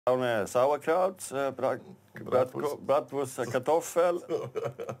Sauerkraut, Bratwurst, Kartoffel.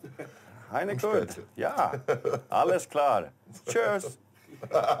 Eine gut. Ja, alles klar. Tschüss.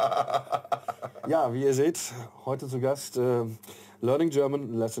 Ja, wie ihr seht, heute zu Gast Learning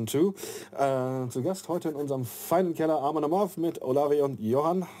German Lesson 2. Zu Gast heute in unserem feinen Keller AMON AMARTH mit Olavi und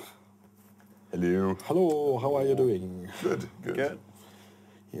Johan. Hello. Hello, how are you doing? Good.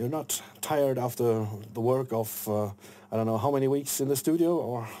 You're not tired after the work of, I don't know, how many weeks in the studio?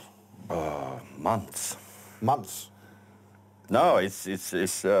 Or Months. Months? No, it's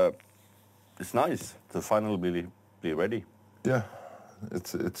nice to finally be ready. Yeah,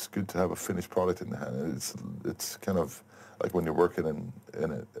 it's good to have a finished product in the hand. It's kind of like when you're working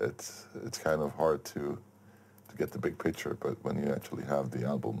in it, it's kind of hard to get the big picture. But when you actually have the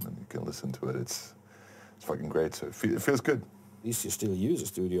album and you can listen to it, it's fucking great. So it feels good. At least you still use a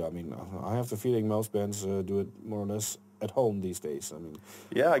studio. I mean, I have the feeling most bands do it more or less at home these days. I mean,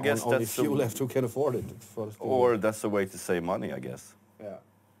 yeah, I guess only that's few left who can afford it. Or that's a way to save money, I guess. Yeah.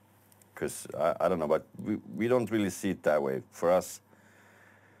 Because I don't know, but we don't really see it that way. For us,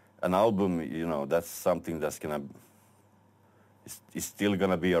 an album, you know, that's something that's is still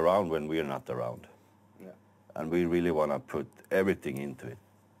gonna be around when we're not around. Yeah. And we really wanna put everything into it,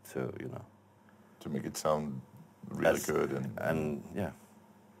 so to make it sound really good and yeah.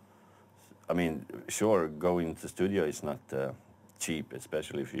 I mean, sure, going to the studio is not cheap,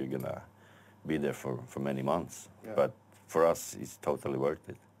 especially if you're gonna be there for many months. Yeah. But for us, it's totally worth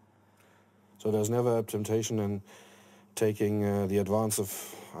it. So there's never a temptation in taking the advance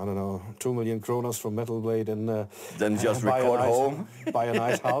of, I don't know, 2 million kronas from Metal Blade and then just record home, buy a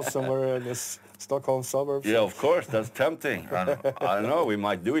nice house somewhere in this Stockholm suburbs. Yeah, of course, that's tempting. I don't know, we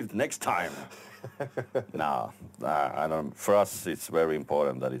might do it next time. No, I don't. For us, it's very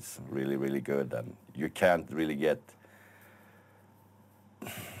important that it's really, really good, and you can't really get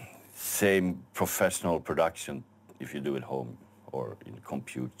same professional production if you do it home or in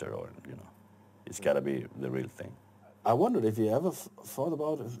computer, or it's got to be the real thing. I wondered if you ever thought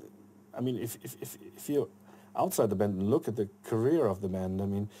about it. I mean, if you're outside the band and look at the career of the band, I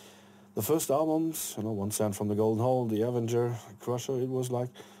mean, the first albums, One Cent from the Golden Hole, The Avenger, Crusher, it was like,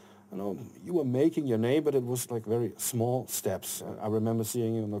 you were making your name, but it was like very small steps. I remember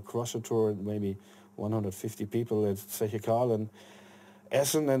seeing you on the Crusher tour, maybe 150 people at Sich, and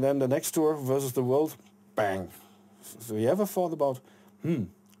Essen, and then the next tour, Versus the World, bang. So you ever thought about,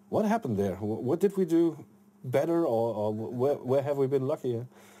 what happened there? What did we do better, or where have we been luckier?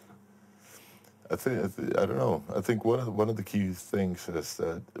 I don't know. I think one of the key things is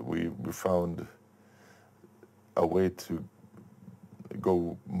that we found a way to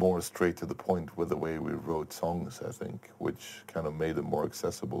go more straight to the point with the way we wrote songs, I think, which kind of made them more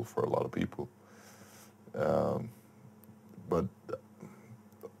accessible for a lot of people. But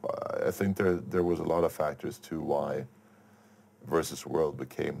I think there was a lot of factors to why Versus World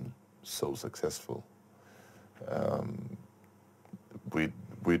became so successful.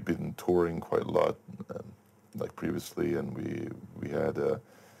 We'd been touring quite a lot, like previously, and we had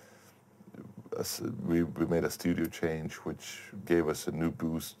we made a studio change, which gave us a new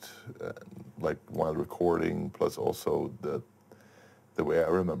boost, like while recording. Plus, also the way I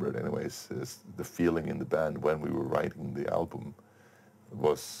remember it, anyways, is the feeling in the band when we were writing the album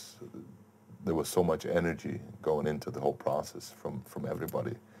there was so much energy going into the whole process from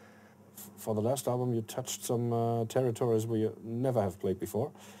everybody. For the last album, you touched some territories where you never have played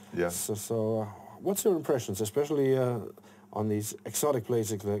before. Yeah. So what's your impressions, especially on these exotic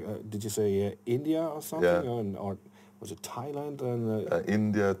places? Did you say India or something? Yeah. Or was it Thailand? And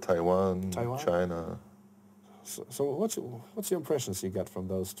India, Taiwan, China. So what's your impressions you got from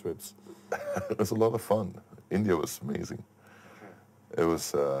those trips? It was a lot of fun. India was amazing. It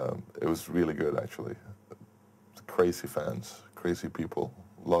was really good, actually. Crazy fans, crazy people.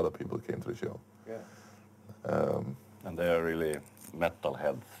 A lot of people came to the show. Yeah. And they are really metal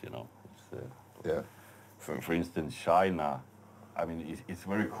heads, Yeah. For instance, China, I mean, it's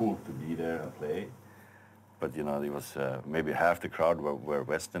very cool to be there and play. But, it was maybe half the crowd were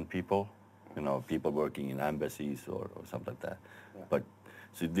Western people, people working in embassies or something like that. Yeah. But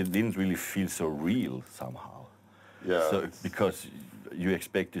so it didn't really feel so real somehow. Yeah. So, because you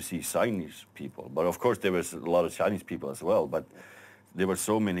expect to see Chinese people. But, of course, there was a lot of Chinese people as well. But there were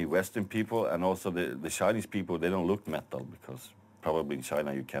so many Western people, and also the Chinese people, they don't look metal, because probably in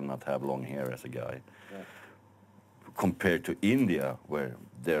China you cannot have long hair as a guy. Yeah. Compared to India, where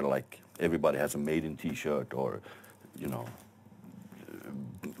they're like, everybody has a Maiden t-shirt, or,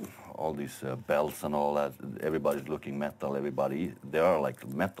 all these belts and all that. Everybody's looking metal, they are like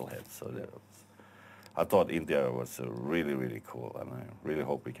metalheads. So I thought India was really, really cool, and I really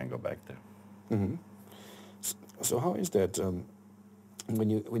hope we can go back there. Mm-hmm. So how is that when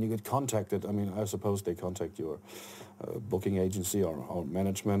you get contacted? I mean, I suppose they contact your booking agency or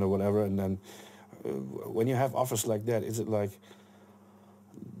management or whatever, and then when you have offers like that, is it like,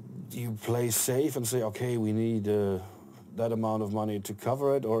 do you play safe and say, okay, we need that amount of money to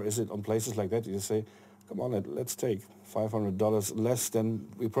cover it, or is it on places like that you say, come on, let's take $500 less than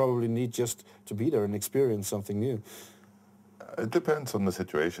we probably need just to be there and experience something new? It depends on the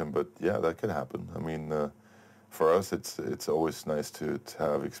situation, but yeah, that can happen. I mean, for us, it's always nice to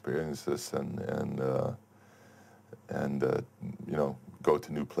have experiences and you know, go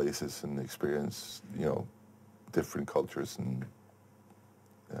to new places and experience, you know, different cultures and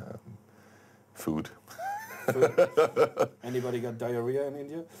food. Anybody got diarrhea in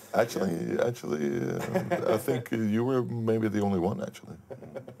India? Actually, I think you were maybe the only one, actually.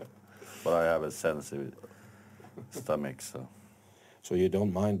 But I have a sensitive stomach, so. So you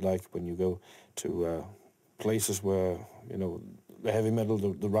don't mind, like, when you go to places where, you know, the heavy metal,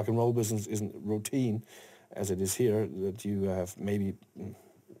 the rock and roll business isn't routine, as it is here, that you have maybe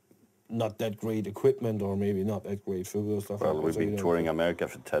not that great equipment or maybe not that great food or stuff Well, like that. we've So been touring America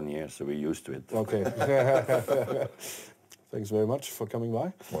for 10 years, so we're used to it. Okay. Thanks very much for coming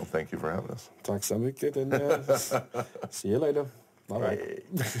by. Well, thank you for having us. Tack så mycket, and see you later. Bye-bye.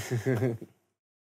 Bye.